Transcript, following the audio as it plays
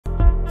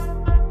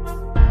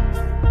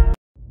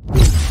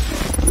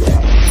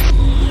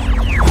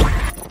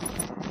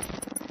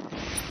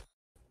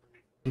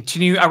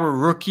Continue our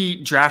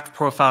rookie draft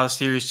profile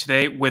series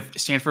today with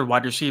Stanford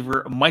wide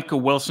receiver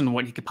Michael Wilson,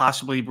 what he could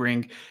possibly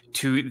bring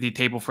to the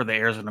table for the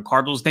Arizona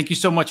Cardinals. Thank you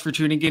so much for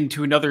tuning in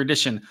to another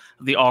edition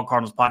of the All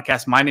Cardinals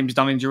podcast. My name is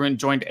Donnie Druin,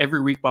 joined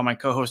every week by my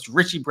co-host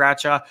Richie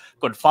Bradshaw.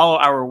 Go and follow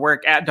our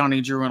work at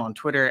Donnie Druin on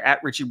Twitter,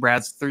 at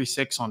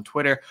RichieBrads36 on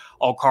Twitter,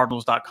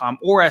 allcardinals.com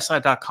or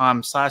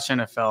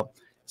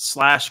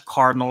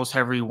si.com/NFL/Cardinals,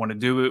 however you want to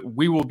do it.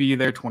 We will be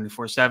there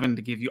 24/7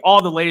 to give you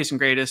all the latest and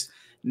greatest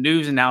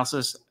news,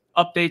 analysis,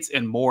 updates,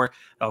 and more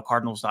at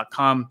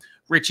cardinals.com.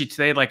 Richie,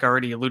 today, like I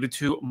already alluded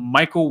to,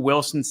 Michael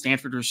Wilson,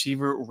 Stanford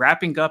receiver,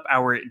 wrapping up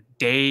our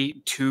day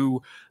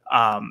two.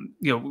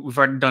 We've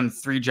already done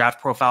 3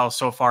 draft profiles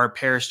so far: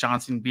 Paris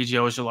Johnson, B.J.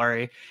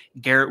 Ojulari,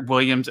 Garrett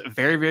Williams.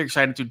 Very, very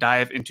excited to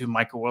dive into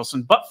Michael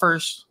Wilson. But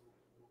first,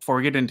 before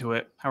we get into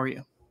it, how are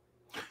you?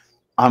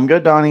 I'm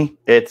good, Donnie.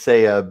 It's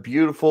a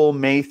beautiful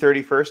May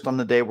 31st on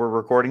the day we're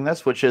recording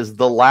this, which is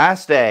the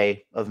last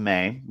day of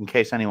May, in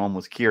case anyone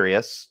was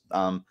curious.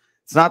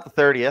 It's not the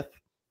 30th,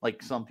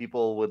 like some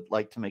people would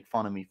like to make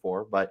fun of me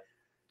for, but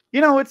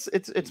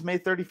it's May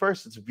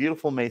 31st. It's a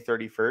beautiful May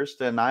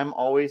 31st, and I'm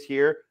always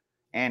here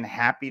and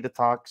happy to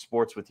talk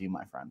sports with you,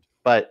 my friend.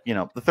 But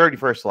the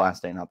 31st is the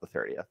last day, not the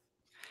 30th.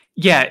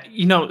 Yeah,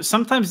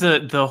 sometimes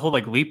the whole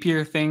like leap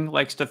year thing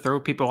likes to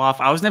throw people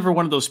off. I was never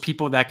one of those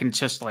people that can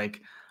just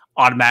like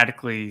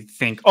automatically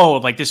think, oh,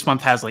 like this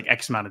month has like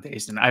X amount of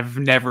days, and I've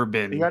never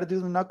been. You got to do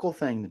the knuckle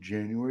thing: the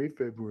January,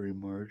 February,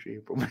 March,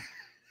 April.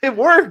 It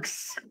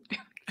works.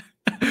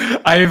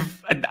 I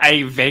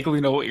vaguely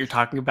know what you're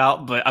talking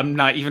about, but I'm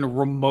not even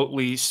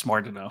remotely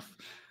smart enough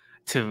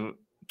to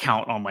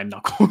count on my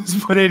knuckles.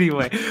 But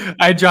anyway,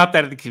 I dropped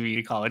out of the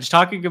community college.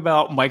 Talking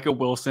about Michael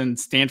Wilson,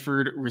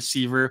 Stanford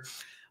receiver.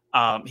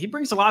 He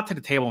brings a lot to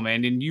the table,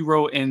 man. And you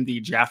wrote in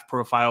the draft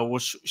profile,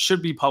 which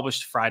should be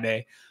published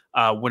Friday,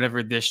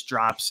 whenever this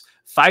drops.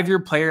 5-year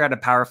player at a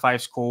Power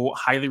 5 school,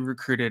 highly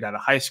recruited out of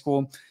high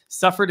school,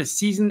 suffered a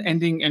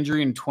season-ending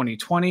injury in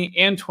 2020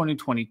 and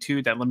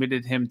 2022 that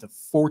limited him to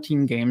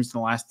 14 games in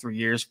the last 3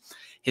 years.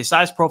 His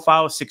size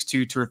profile is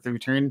 6'2",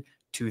 213,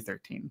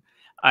 213.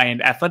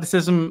 And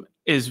athleticism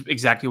is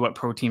exactly what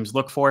pro teams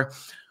look for.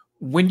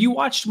 When you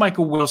watched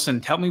Michael Wilson,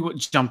 tell me what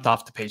jumped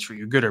off the page for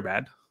you, good or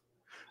bad?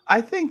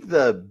 I think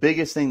the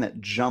biggest thing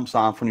that jumps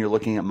off when you're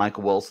looking at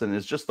Michael Wilson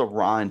is just the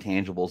raw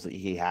intangibles that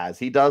he has.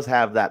 He does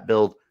have that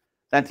build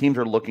that teams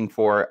are looking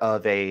for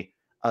of a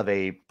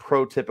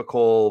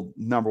prototypical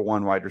number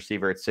 1 wide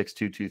receiver at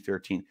 6'2",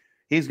 213.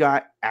 He's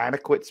got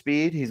adequate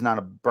speed. He's not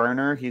a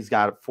burner. He's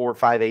got a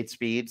 4.58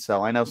 speed.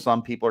 So I know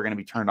some people are going to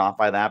be turned off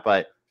by that,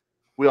 but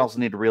we also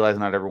need to realize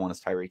not everyone is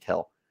Tyreek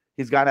Hill.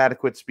 He's got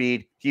adequate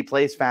speed. He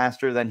plays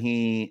faster than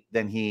he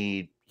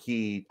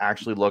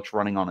actually looks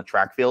running on a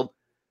track field.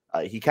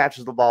 He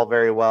catches the ball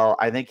very well.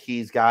 I think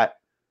he's got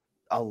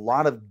a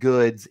lot of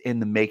goods in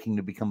the making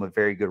to become a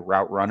very good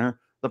route runner.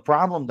 The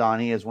problem,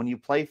 Donnie, is when you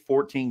play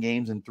 14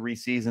 games in 3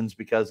 seasons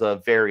because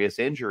of various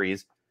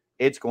injuries,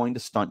 it's going to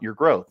stunt your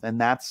growth.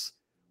 And that's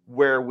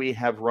where we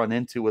have run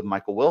into with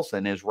Michael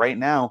Wilson is right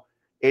now,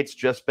 it's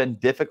just been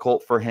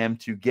difficult for him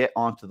to get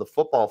onto the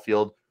football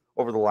field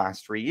over the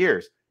last 3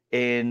 years.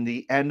 In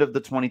the end of the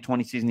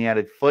 2020 season, he had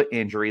a foot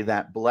injury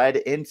that bled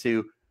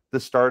into the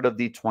start of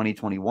the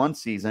 2021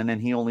 season,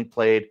 and he only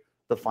played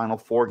the final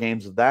 4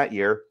 games of that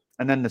year.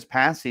 And then this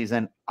past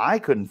season, I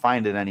couldn't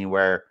find it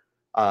anywhere.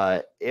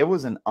 It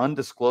was an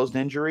undisclosed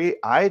injury.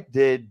 I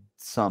did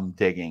some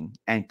digging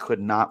and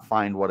could not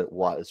find what it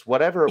was.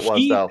 Whatever it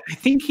was, though. I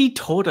think he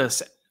told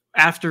us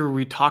after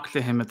we talked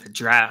to him at the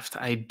draft.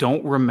 I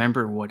don't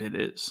remember what it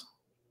is.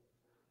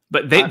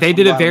 But they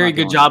did a very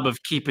good job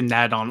of keeping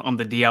that on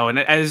the DL. And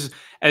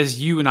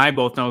as you and I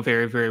both know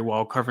very, very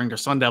well, covering the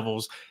Sun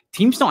Devils,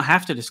 teams don't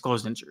have to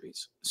disclose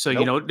injuries. So,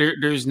 Nope.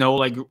 There's no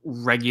like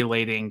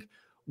regulating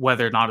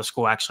whether or not a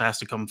school actually has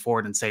to come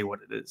forward and say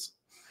what it is.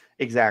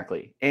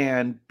 Exactly.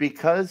 And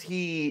because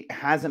he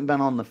hasn't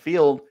been on the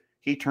field,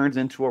 he turns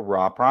into a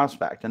raw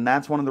prospect. And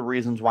that's one of the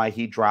reasons why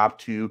he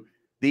dropped to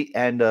the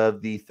end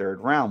of the 3rd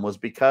round, was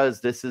because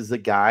this is a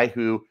guy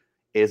who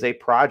is a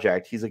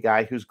project. He's a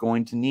guy who's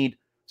going to need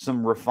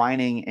some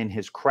refining in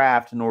his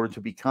craft in order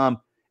to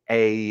become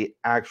a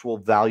actual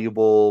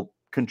valuable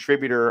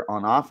contributor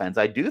on offense.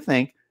 I do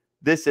think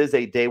this is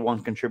a day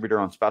 1 contributor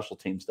on special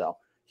teams, though.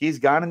 He's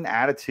got an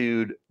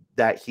attitude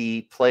that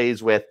he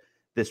plays with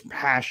this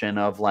passion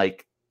of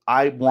like,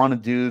 I want to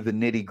do the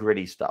nitty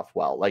gritty stuff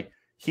well. Like,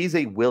 he's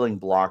a willing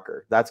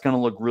blocker. That's going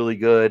to look really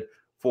good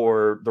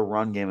for the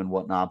run game and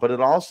whatnot. But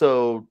it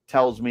also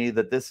tells me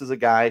that this is a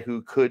guy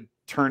who could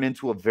turn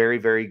into a very,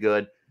 very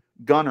good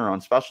gunner on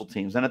special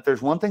teams. And if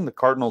there's one thing the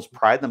Cardinals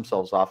pride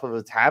themselves off of,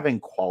 it's having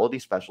quality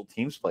special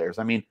teams players.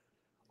 I mean,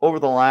 over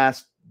the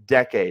last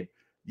decade,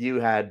 you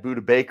had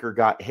Budda Baker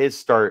got his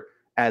start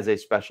as a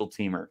special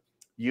teamer.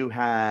 You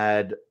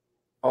had,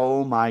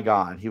 oh my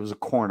God, he was a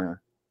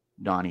corner,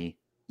 Donnie.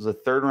 It was a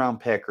 3rd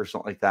round pick or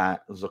something like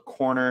that. It was a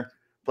corner,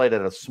 played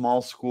at a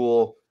small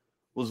school,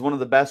 was one of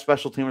the best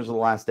special teamers of the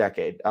last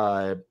decade.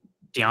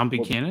 Deion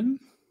Buchanan?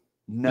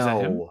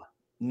 No,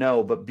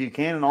 No, but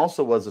Buchanan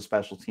also was a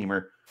special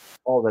teamer.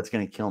 Oh, that's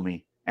going to kill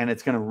me. And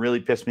it's going to really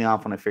piss me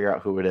off when I figure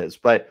out who it is.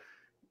 But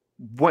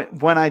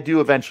when I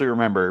do eventually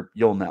remember,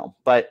 you'll know.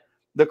 But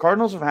the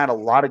Cardinals have had a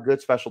lot of good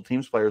special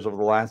teams players over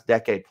the last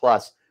decade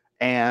plus,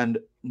 and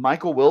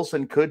Michael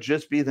Wilson could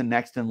just be the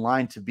next in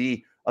line to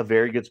be a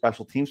very good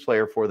special teams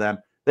player for them.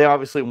 They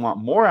obviously want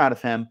more out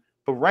of him,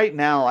 but right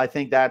now I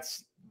think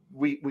that's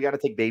we got to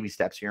take baby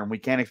steps here, and we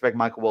can't expect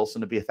Michael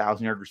Wilson to be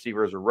 1,000-yard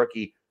receiver as a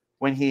rookie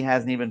when he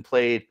hasn't even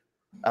played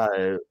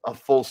a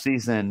full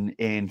season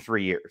in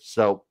 3 years.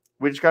 So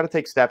we just got to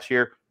take steps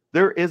here.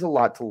 There is a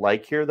lot to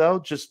like here, though.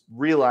 Just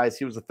realize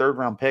he was a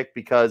third-round pick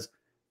because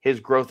his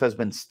growth has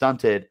been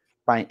stunted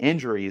by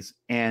injuries,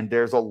 and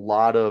there's a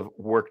lot of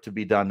work to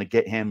be done to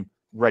get him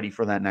ready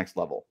for that next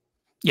level.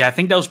 Yeah, I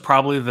think that was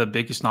probably the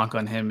biggest knock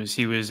on him is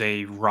he was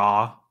a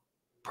raw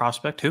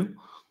prospect. Who?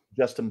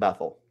 Justin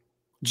Bethel.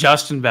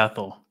 Justin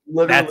Bethel.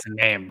 Literally. That's a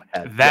name.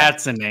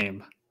 That's a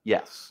name.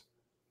 Yes.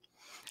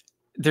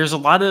 There's a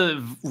lot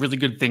of really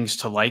good things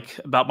to like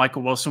about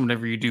Michael Wilson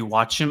whenever you do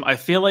watch him. I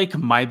feel like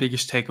my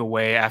biggest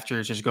takeaway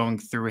after just going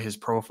through his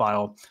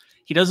profile,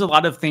 he does a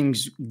lot of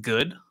things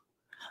good,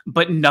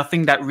 but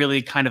nothing that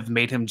really kind of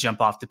made him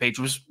jump off the page,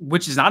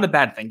 which is not a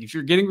bad thing. If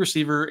you're getting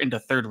receiver into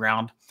third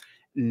round,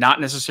 not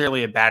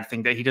necessarily a bad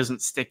thing that he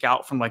doesn't stick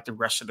out from like the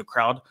rest of the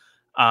crowd.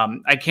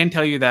 I can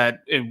tell you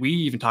that we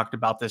even talked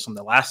about this on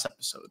the last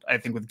episode, I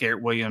think with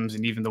Garrett Williams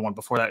and even the one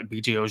before that,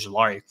 BJ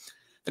Ojulari.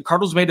 The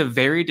Cardinals made a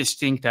very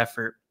distinct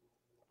effort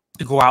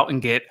to go out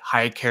and get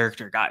high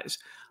character guys.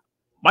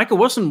 Michael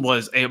Wilson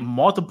was a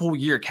multiple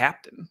year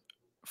captain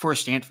for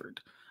Stanford.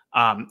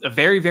 A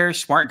very, very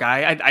smart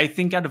guy. I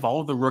think out of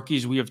all of the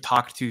rookies we have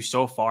talked to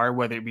so far,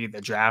 whether it be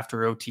the draft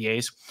or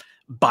OTAs,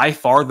 by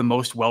far the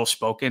most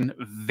well-spoken,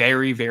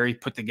 very, very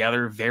put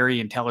together,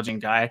 very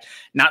intelligent guy.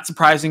 Not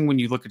surprising when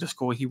you look at the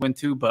school he went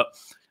to, but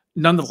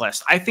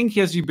nonetheless, I think he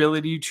has the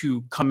ability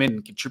to come in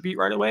and contribute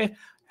right away.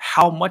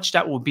 How much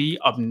that will be,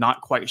 I'm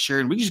not quite sure.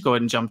 And we just go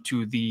ahead and jump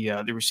to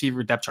the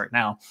receiver depth chart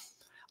now.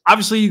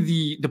 Obviously,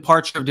 the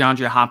departure of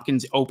DeAndre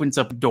Hopkins opens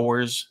up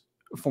doors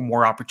for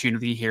more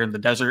opportunity here in the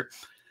desert.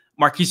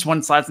 Marquise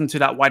One slides into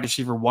that wide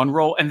receiver one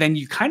role, and then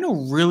you kind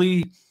of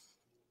really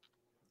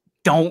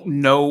don't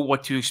know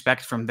what to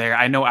expect from there.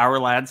 I know our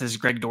lads has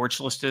Greg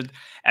Dortch listed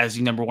as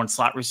the number one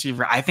slot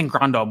receiver. I think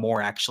Rondell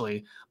Moore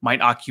actually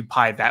might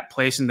occupy that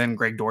place, and then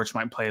Greg Dortch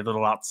might play a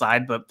little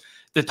outside. But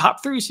the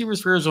top three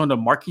receivers for Arizona,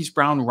 Marquise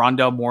Brown,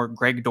 Rondell Moore,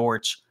 Greg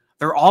Dortch,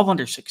 they're all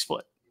under 6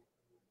 foot.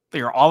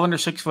 They are all under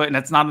 6 foot, and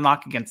that's not a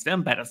knock against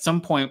them. But at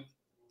some point,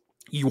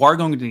 you are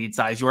going to need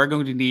size. You are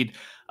going to need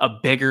a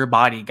bigger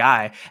body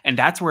guy. And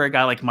that's where a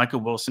guy like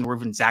Michael Wilson or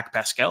even Zach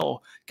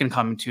Pascal can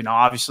come into. Now,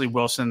 obviously,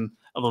 Wilson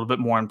a little bit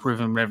more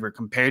unproven whenever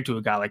compared to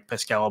a guy like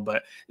Pascal,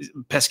 but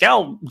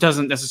Pascal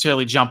doesn't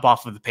necessarily jump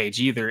off of the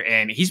page either.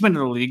 And he's been in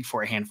the league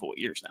for a handful of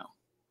years now.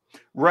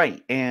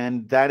 Right.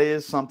 And that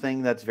is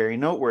something that's very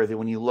noteworthy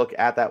when you look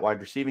at that wide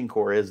receiving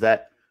core is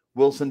that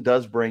Wilson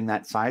does bring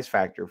that size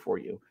factor for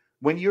you.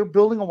 When you're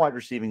building a wide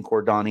receiving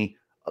core, Donnie,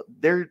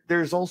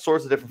 there's all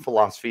sorts of different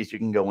philosophies you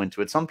can go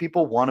into it. Some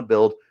people want to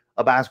build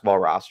a basketball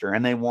roster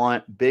and they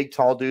want big,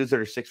 tall dudes that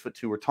are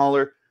 6'2" or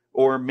taller,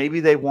 or maybe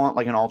they want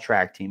like an all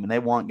track team and they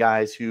want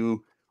guys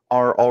who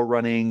are all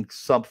running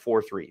sub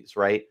 4.3s,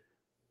 right?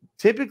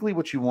 Typically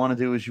what you want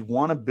to do is you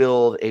want to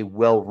build a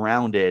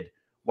well-rounded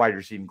wide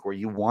receiving core.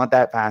 You want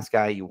that fast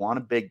guy. You want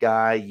a big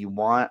guy. You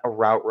want a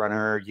route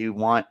runner. You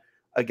want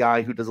a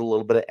guy who does a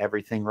little bit of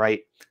everything,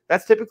 right?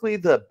 That's typically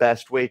the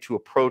best way to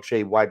approach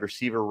a wide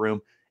receiver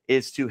room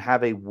is to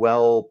have a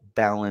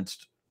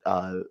well-balanced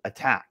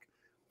attack.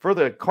 For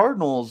the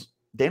Cardinals,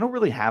 they don't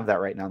really have that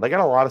right now. They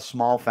got a lot of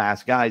small,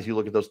 fast guys. You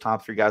look at those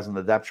top three guys on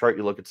the depth chart.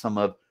 You look at some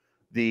of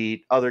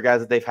the other guys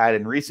that they've had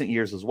in recent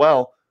years as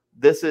well.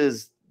 This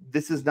is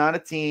not a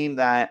team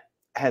that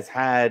has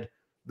had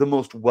the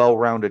most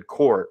well-rounded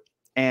core.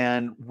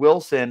 And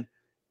Wilson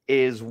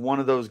is one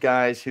of those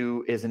guys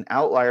who is an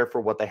outlier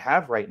for what they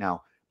have right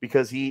now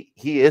because he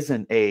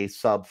isn't a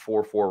sub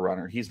 4.4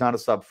 runner. He's not a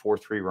sub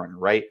 4.3 runner,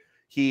 right?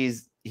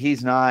 He's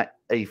not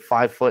a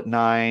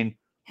 5'9",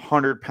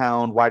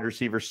 100-pound wide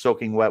receiver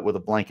soaking wet with a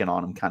blanket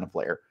on him kind of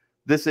player.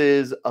 This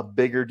is a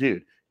bigger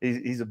dude.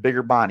 He's a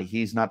bigger body.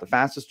 He's not the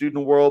fastest dude in the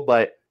world,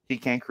 but he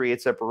can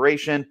create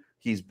separation.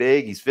 He's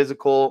big. He's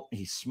physical.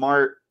 He's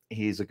smart.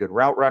 He's a good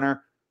route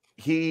runner.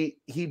 He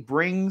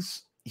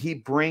brings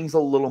a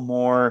little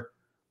more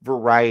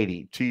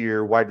variety to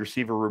your wide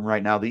receiver room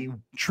right now that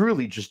you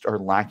truly just are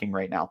lacking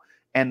right now.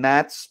 And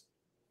that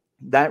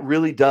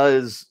really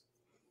does.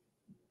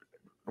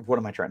 What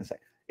am I trying to say?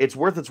 It's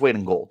worth its weight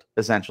in gold,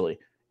 essentially,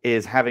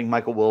 is having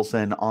Michael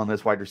Wilson on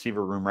this wide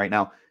receiver room right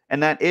now.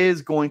 And that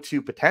is going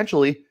to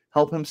potentially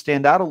help him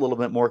stand out a little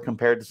bit more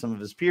compared to some of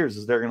his peers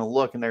as they're going to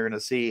look and they're going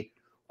to see,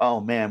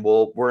 oh man,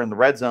 well, we're in the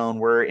red zone.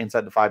 We're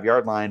inside the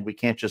 5-yard line. We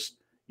can't just,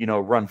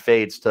 run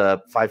fades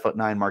to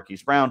 5'9"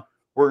 Marquise Brown.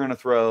 We're going to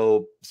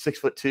throw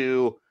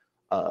 6'2"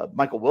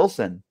 Michael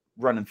Wilson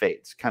running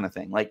fades kind of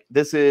thing. Like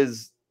this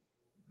is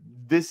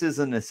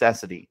a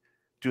necessity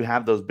to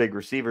have those big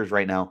receivers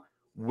right now.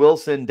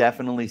 Wilson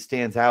definitely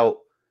stands out,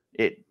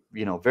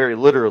 very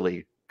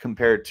literally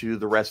compared to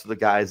the rest of the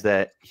guys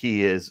that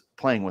he is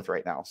playing with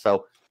right now.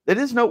 So it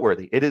is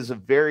noteworthy. It is a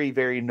very,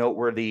 very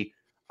noteworthy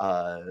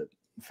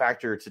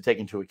factor to take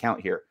into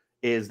account here,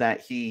 is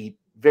that he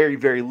very,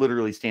 very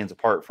literally stands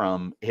apart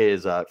from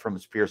his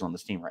peers on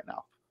this team right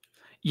now.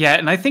 Yeah,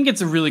 and I think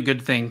it's a really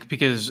good thing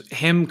because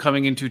him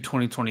coming into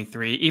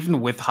 2023,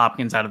 even with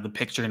Hopkins out of the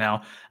picture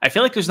now, I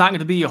feel like there's not going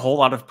to be a whole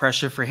lot of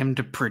pressure for him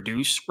to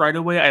produce right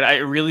away. I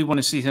really want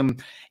to see him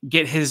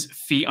get his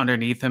feet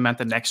underneath him at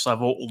the next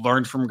level,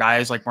 learn from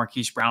guys like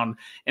Marquise Brown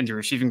in the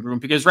receiving room.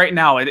 Because right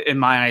now, in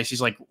my eyes,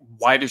 he's like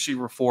wide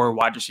receiver 4,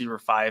 wide receiver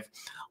 5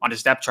 on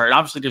his depth chart. And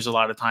obviously, there's a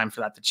lot of time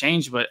for that to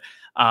change, but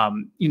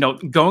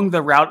going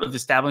the route of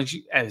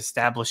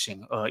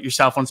establishing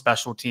yourself on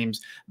special teams,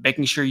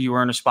 making sure you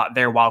earn a spot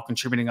there while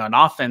contributing on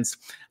offense.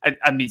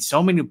 I mean,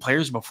 so many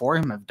players before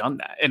him have done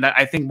that. And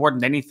I think more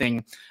than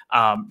anything,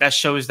 that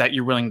shows that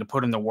you're willing to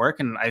put in the work.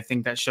 And I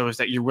think that shows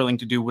that you're willing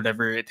to do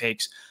whatever it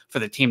takes for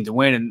the team to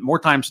win. And more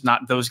times than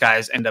not, those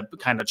guys end up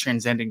kind of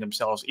transcending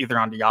themselves either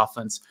on the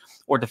offense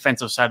or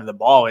defensive side of the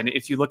ball. And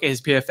if you look at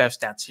his PFF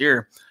stats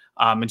here,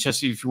 and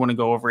just if you want to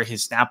go over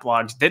his snap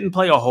logs, didn't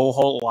play a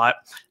whole lot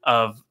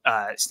of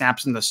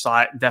snaps in the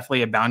slot.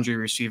 Definitely a boundary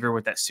receiver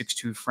with that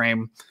 6'2"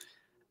 frame.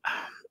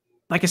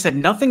 Like I said,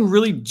 nothing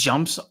really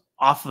jumps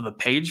off of the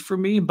page for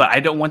me, but I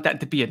don't want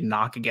that to be a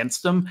knock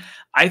against him.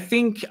 I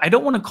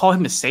don't want to call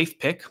him a safe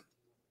pick.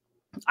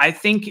 I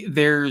think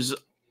there's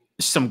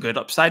some good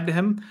upside to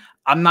him.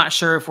 I'm not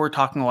sure if we're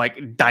talking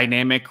like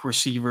dynamic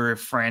receiver,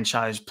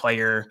 franchise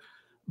player,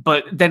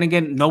 but then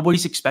again,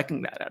 nobody's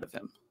expecting that out of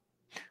him.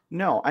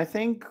 No, I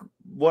think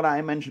what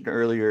I mentioned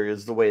earlier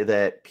is the way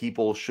that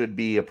people should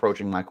be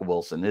approaching Michael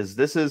Wilson.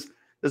 This is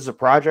a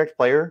project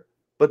player,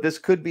 but this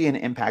could be an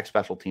impact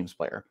special teams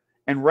player.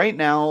 And right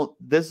now,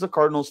 this is a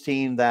Cardinals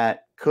team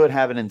that could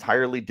have an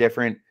entirely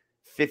different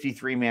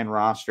 53-man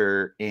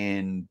roster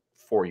in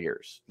 4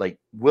 years. Like,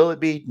 will it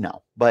be?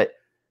 No. But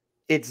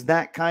it's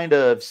that kind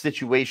of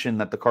situation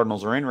that the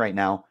Cardinals are in right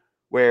now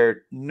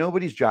where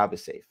nobody's job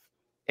is safe.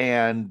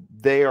 And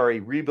they are a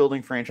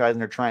rebuilding franchise,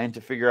 and they're trying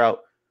to figure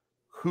out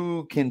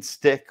who can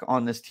stick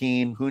on this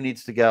team, who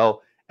needs to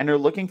go, and they're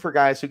looking for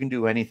guys who can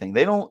do anything.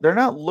 They're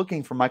not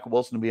looking for Michael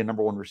Wilson to be a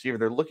number 1 receiver.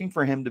 They're looking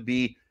for him to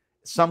be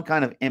some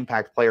kind of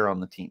impact player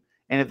on the team.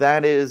 And if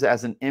that is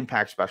as an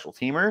impact special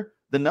teamer,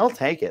 then they'll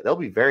take it. They'll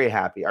be very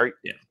happy.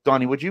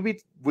 Donnie, would you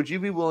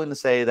be willing to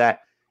say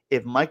that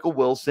if Michael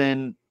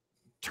Wilson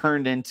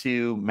turned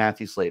into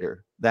Matthew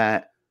Slater,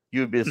 that you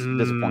would be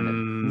disappointed?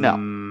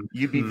 No,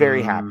 you'd be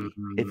very happy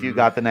if you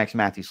got the next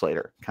Matthew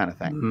Slater kind of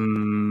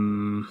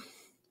thing.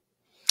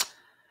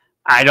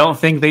 I don't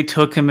think they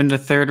took him in the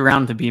 3rd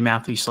round to be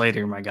Matthew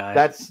Slater, my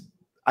guy.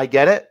 I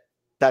get it.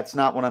 That's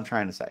not what I'm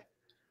trying to say.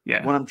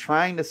 Yeah. What I'm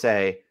trying to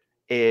say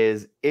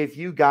is if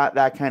you got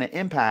that kind of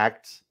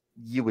impact,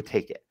 you would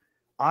take it.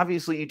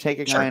 Obviously, you take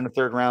a guy in the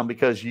 3rd round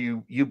because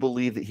you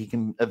believe that he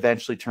can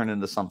eventually turn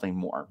into something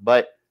more.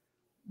 But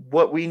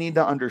what we need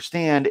to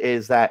understand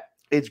is that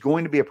it's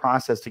going to be a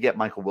process to get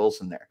Michael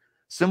Wilson there.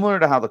 Similar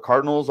to how the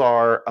Cardinals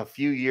are a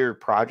few-year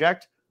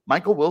project,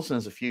 Michael Wilson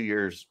is a few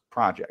years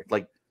project.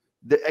 Like,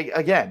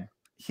 again,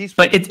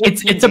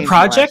 it's a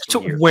project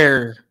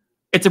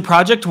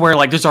where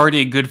like there's already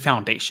a good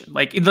foundation.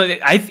 Like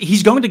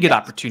he's going to get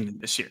opportunity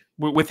this year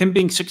with him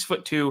being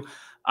 6'2",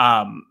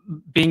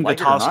 being the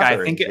tallest guy. I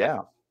think,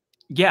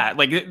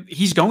 like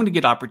he's going to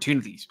get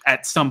opportunities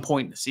at some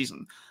point in the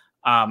season.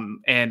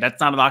 And that's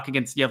not a knock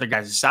against the other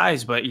guys'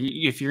 size, but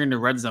if you're in the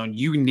red zone,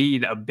 you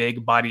need a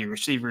big body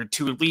receiver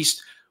to at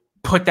least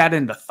put that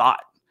into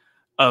thought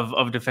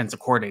of defensive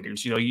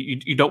coordinators.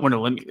 You don't want to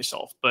limit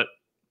yourself, but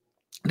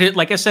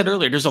like I said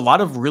earlier, there's a lot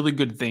of really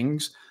good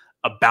things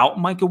about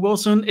Michael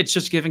Wilson. It's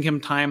just giving him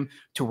time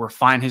to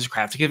refine his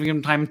craft, giving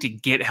him time to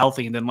get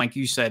healthy. And then, like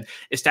you said,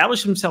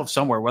 establish himself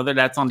somewhere, whether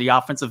that's on the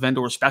offensive end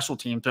or special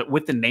teams. But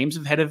with the names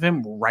ahead of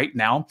him right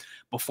now,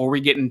 before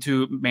we get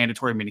into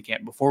mandatory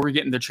minicamp, before we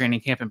get into training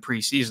camp and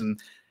preseason,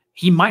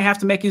 he might have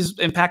to make his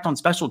impact on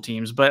special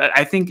teams. But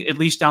I think at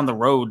least down the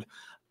road,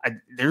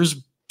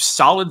 there's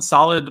solid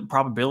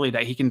probability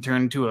that he can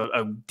turn into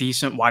a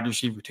decent wide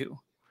receiver too.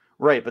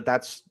 Right, but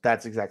that's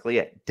exactly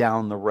it,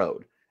 down the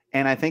road.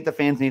 And I think the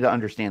fans need to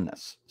understand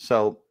this.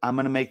 So I'm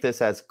going to make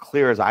this as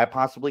clear as I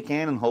possibly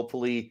can, and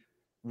hopefully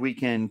we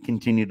can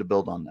continue to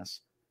build on this.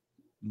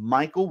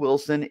 Michael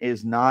Wilson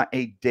is not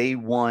a day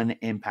 1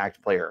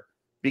 impact player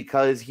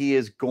because he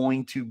is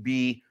going to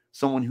be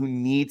someone who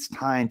needs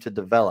time to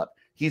develop.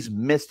 He's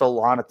missed a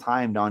lot of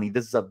time, Donnie.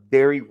 This is a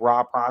very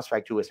raw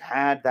prospect who has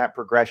had that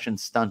progression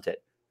stunted.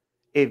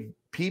 If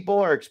people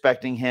are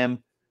expecting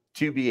him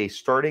to be a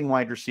starting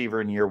wide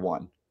receiver in year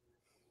 1,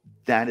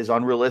 that is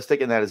unrealistic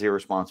and that is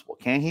irresponsible.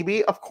 Can he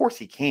be? Of course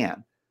he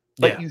can.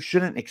 But you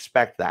shouldn't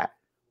expect that.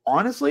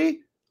 Honestly,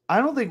 I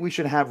don't think we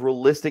should have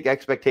realistic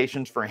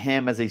expectations for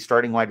him as a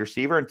starting wide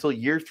receiver until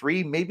year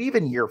 3, maybe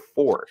even year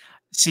 4.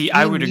 See,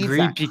 I would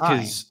agree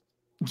because,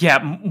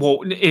 well,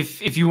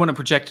 if you want to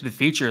project to the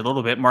future a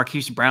little bit,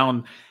 Marquise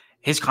Brown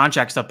his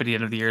contract's up at the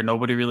end of the year.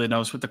 Nobody really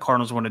knows what the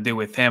Cardinals want to do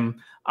with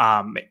him.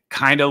 It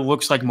kind of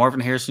looks like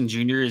Marvin Harrison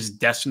Jr. is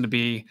destined to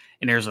be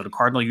an Arizona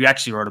Cardinal. You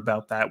actually wrote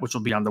about that, which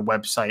will be on the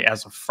website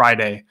as of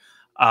Friday.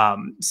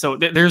 So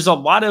there's a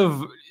lot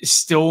of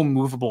still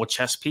movable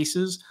chess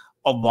pieces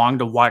along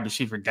the wide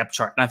receiver depth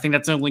chart. And I think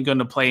that's only going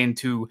to play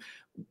into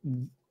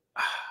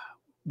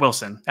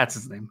Wilson. That's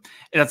his name.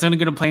 And that's only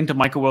going to play into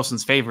Michael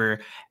Wilson's favor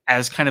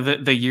as kind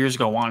of the years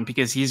go on,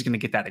 because he's going to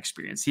get that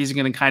experience. He's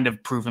going to kind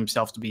of prove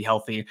himself to be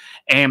healthy.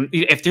 And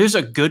if there's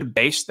a good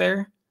base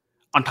there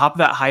on top of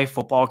that high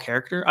football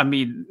character, I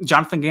mean,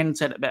 Jonathan Gannon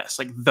said it best.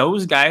 Like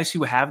those guys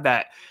who have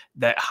that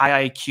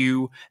high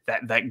IQ,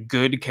 that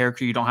good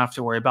character, you don't have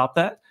to worry about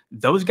that.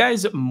 Those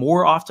guys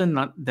more often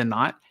than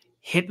not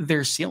hit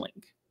their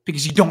ceiling,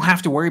 because you don't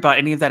have to worry about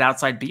any of that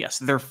outside BS.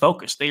 They're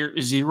focused. They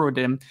are zeroed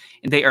in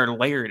and they are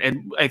layered.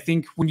 And I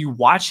think when you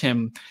watch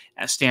him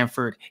at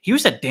Stanford, he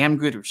was a damn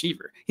good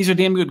receiver. He's a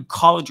damn good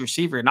college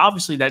receiver. And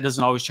obviously that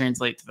doesn't always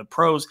translate to the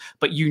pros,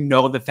 but you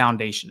know the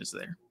foundation is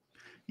there.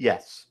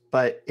 Yes,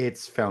 but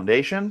it's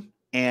foundation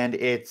and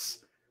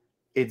it's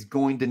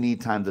going to need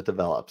time to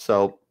develop.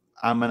 So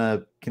I'm going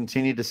to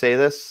continue to say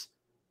this.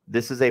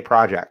 This is a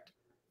project.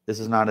 This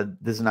is not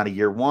a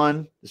year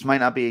one. This might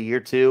not be a year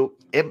two.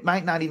 It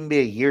might not even be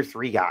a year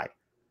three guy.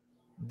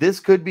 This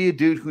could be a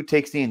dude who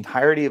takes the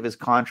entirety of his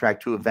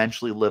contract to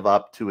eventually live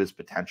up to his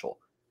potential.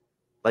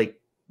 Like,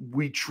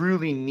 we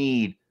truly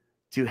need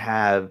to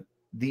have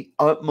the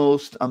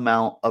utmost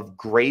amount of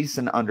grace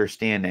and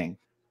understanding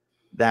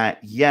that,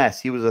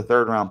 yes, he was a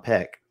third-round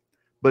pick,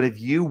 but if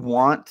you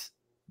want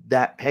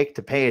that pick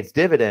to pay its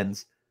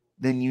dividends,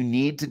 then you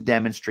need to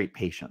demonstrate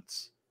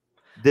patience.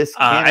 This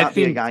cannot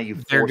be a guy you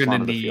force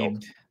onto the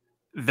field.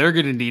 They're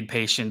going to need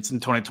patience in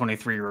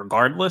 2023,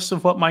 regardless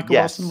of what Michael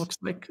Wilson looks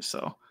like.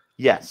 So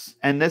yes,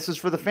 and this is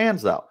for the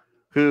fans though,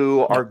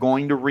 who are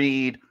going to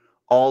read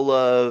all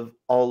of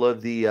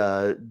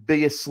the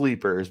biggest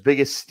sleepers,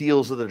 biggest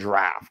steals of the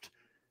draft.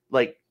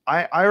 Like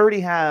I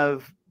already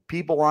have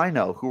people I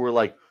know who are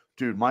like,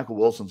 dude, Michael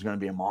Wilson's going to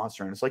be a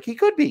monster, and it's like he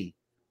could be,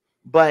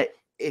 but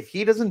if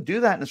he doesn't do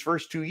that in his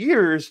first 2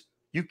 years,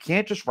 you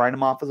can't just write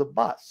him off as a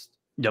bust.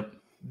 Yep.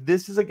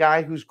 This is a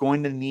guy who's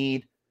going to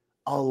need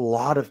a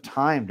lot of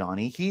time,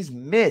 Donnie. He's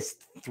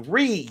missed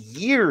 3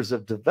 years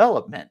of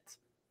development.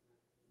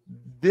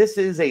 This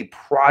is a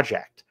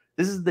project.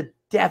 This is the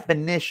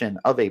definition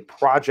of a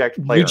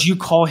project player. Would you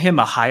call him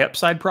a high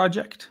upside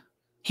project?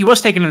 He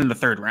was taken in the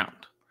third round.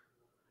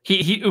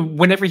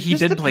 Whenever he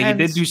did play, he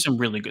did do some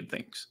really good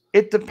things.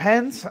 It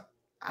depends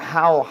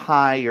how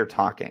high you're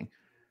talking.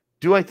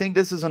 Do I think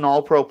this is an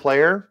all-pro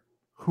player?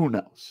 Who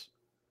knows?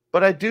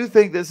 But I do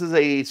think this is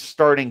a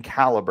starting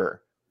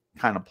caliber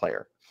kind of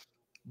player.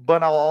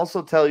 But I'll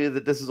also tell you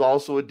that this is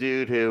also a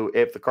dude who,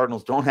 if the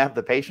Cardinals don't have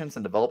the patience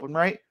and develop him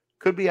right,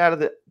 could be out of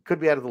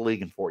the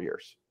league in 4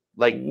 years.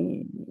 Like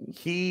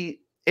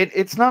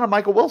it's not a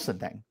Michael Wilson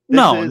thing.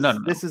 No.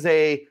 This is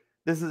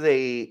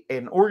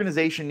an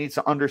organization needs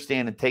to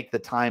understand and take the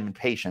time and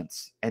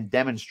patience and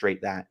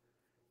demonstrate that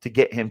to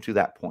get him to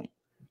that point.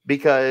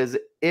 Because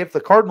if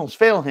the Cardinals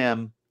fail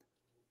him,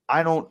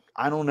 I don't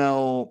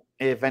know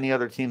if any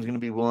other team's going to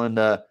be willing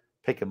to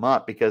pick him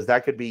up, because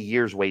that could be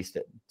years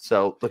wasted.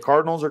 So the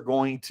Cardinals are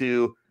going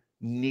to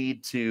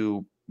need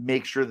to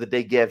make sure that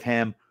they give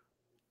him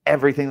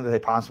everything that they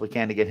possibly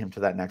can to get him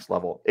to that next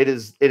level. It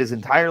is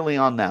entirely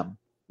on them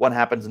what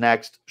happens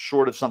next,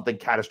 short of something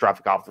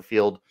catastrophic off the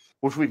field,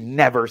 which we've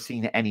never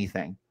seen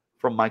anything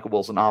from Michael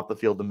Wilson off the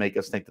field to make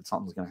us think that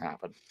something's going to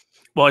happen.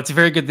 Well, it's a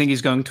very good thing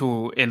he's going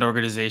to an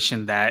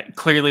organization that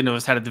clearly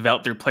knows how to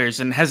develop their players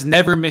and has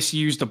never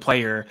misused a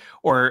player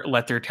or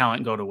let their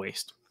talent go to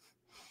waste.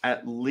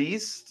 At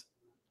least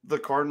the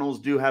Cardinals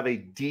do have a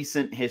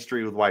decent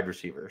history with wide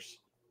receivers.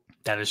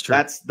 That is true.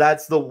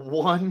 That's the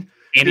one.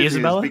 Andy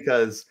Isabella?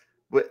 Because,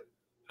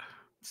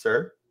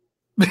 sir,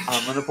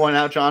 I'm going to point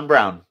out John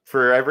Brown.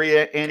 For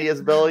every Andy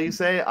Isabella you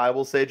say, I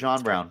will say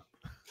John Brown.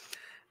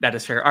 That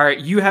is fair. All right.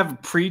 You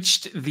have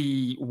preached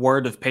the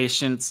word of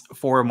patience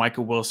for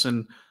Michael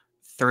Wilson,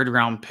 third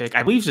round pick.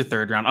 I believe it's a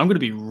third round. I'm going to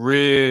be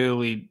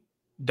really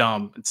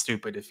dumb and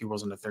stupid if he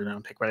wasn't a third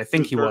round pick, but I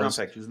think he was.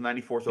 He was the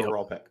 94th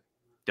overall pick.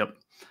 Yep.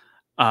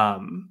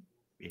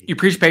 You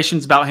preach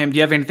patience about him. Do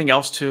you have anything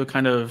else to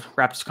kind of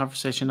wrap this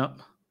conversation up?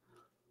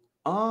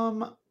 I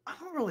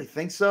don't really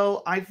think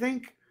so. I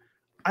think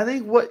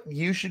what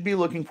you should be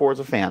looking for as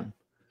a fan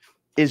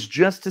is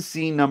just to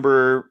see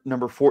number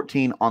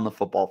 14 on the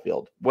football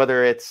field,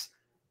 whether it's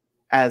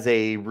as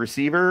a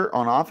receiver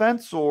on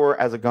offense or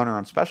as a gunner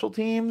on special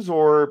teams,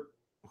 or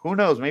who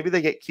knows, maybe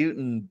they get cute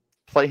and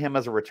play him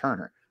as a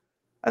returner.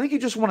 I think you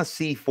just want to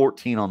see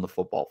 14 on the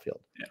football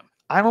field. Yeah.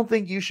 I don't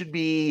think you should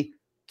be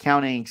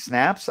counting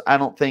snaps. I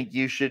don't think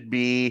you should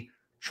be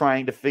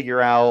trying to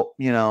figure out,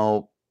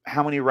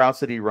 how many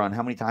routes did he run,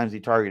 how many times he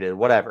targeted,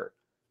 whatever.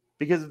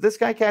 Because if this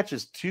guy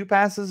catches 2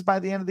 passes by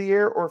the end of the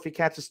year, or if he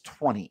catches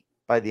 20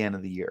 by the end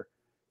of the year,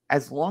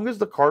 as long as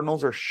the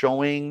Cardinals are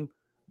showing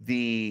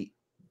the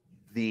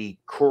the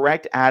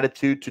correct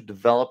attitude to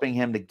developing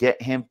him to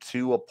get him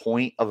to a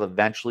point of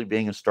eventually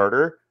being a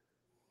starter,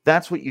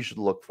 that's what you should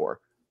look for.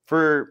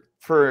 For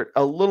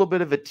a little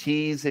bit of a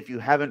tease, if you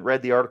haven't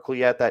read the article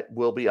yet, that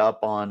will be up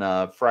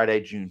on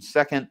Friday, June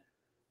 2nd.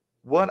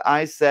 What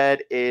I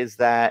said is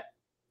that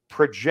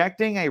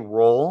projecting a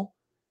role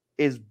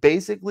is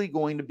basically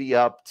going to be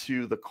up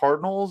to the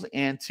Cardinals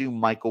and to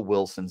Michael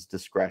Wilson's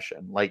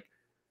discretion. Like,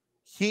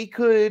 he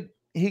could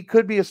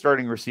be a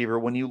starting receiver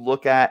when you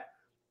look at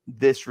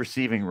this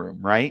receiving room,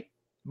 right?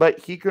 But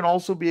he could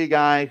also be a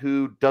guy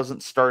who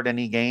doesn't start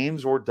any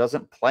games or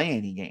doesn't play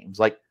any games.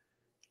 Like,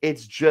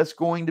 it's just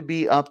going to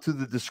be up to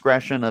the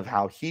discretion of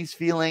how he's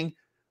feeling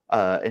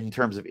in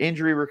terms of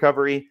injury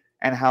recovery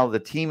and how the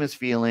team is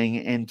feeling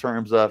in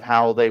terms of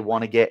how they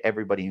want to get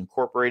everybody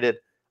incorporated.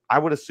 I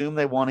would assume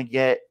they want to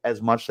get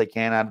as much they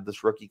can out of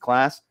this rookie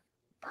class.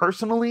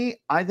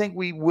 Personally, I think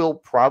we will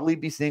probably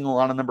be seeing a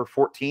lot of number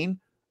 14.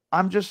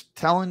 I'm just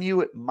telling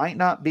you, it might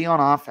not be on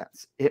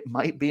offense. It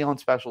might be on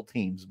special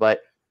teams.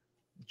 But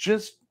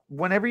just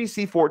whenever you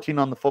see 14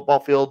 on the football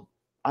field,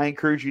 I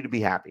encourage you to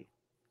be happy.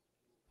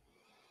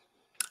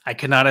 I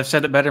could not have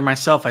said it better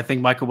myself. I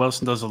think Michael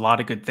Wilson does a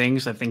lot of good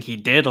things. I think he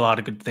did a lot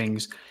of good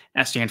things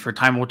at Stanford.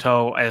 Time will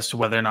tell as to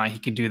whether or not he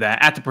can do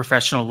that at the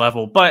professional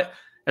level. But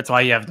that's why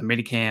you have the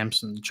mini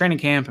camps and the training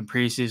camp and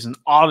preseason,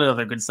 all the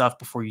other good stuff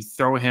before you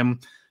throw him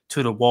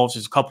to the Wolves.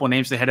 There's a couple of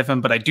names ahead of him,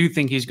 but I do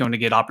think he's going to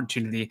get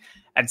opportunity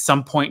at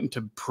some point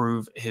to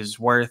prove his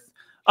worth.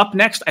 Up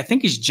next, I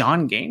think, is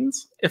John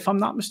Gaines, if I'm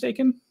not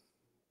mistaken.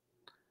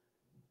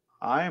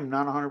 I am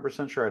not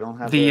 100% sure. I don't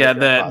have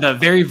the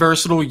very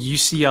versatile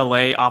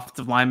UCLA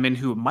offensive lineman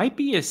who might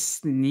be a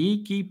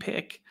sneaky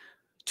pick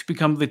to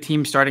become the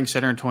team starting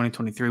center in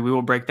 2023. We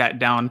will break that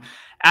down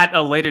at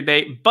a later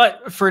date.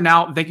 But for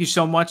now, thank you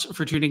so much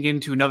for tuning in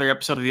to another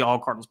episode of the All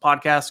Cardinals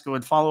podcast. Go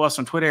and follow us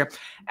on Twitter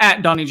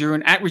at Donnie Drew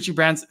and at Richie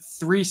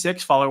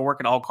Brands36. Follow our work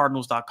at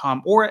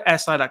allcardinals.com or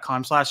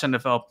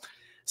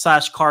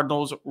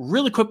si.com/NFL/Cardinals.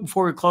 Really quick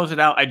before we close it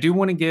out, I do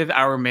want to give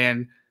our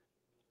man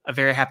a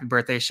very happy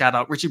birthday. Shout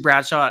out Richie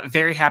Bradshaw.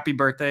 Very happy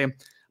birthday,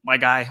 my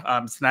guy.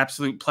 It's an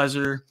absolute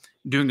pleasure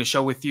doing the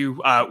show with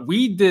you.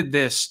 We did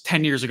this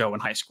 10 years ago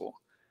in high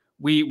school.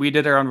 We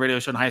did our own radio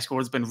show in high school.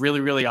 It's been really,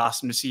 really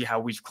awesome to see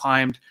how we've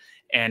climbed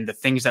and the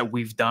things that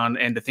we've done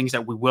and the things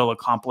that we will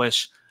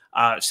accomplish.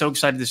 So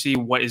excited to see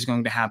what is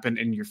going to happen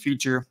in your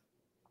future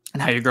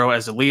and how you grow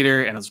as a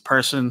leader and as a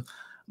person.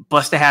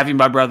 Blessed to have you,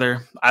 my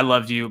brother. I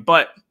love you,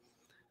 but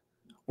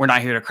we're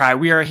not here to cry.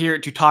 We are here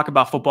to talk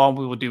about football.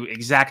 We will do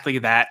exactly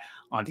that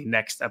on the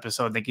next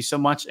episode. Thank you so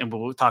much, and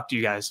we'll talk to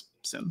you guys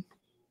soon.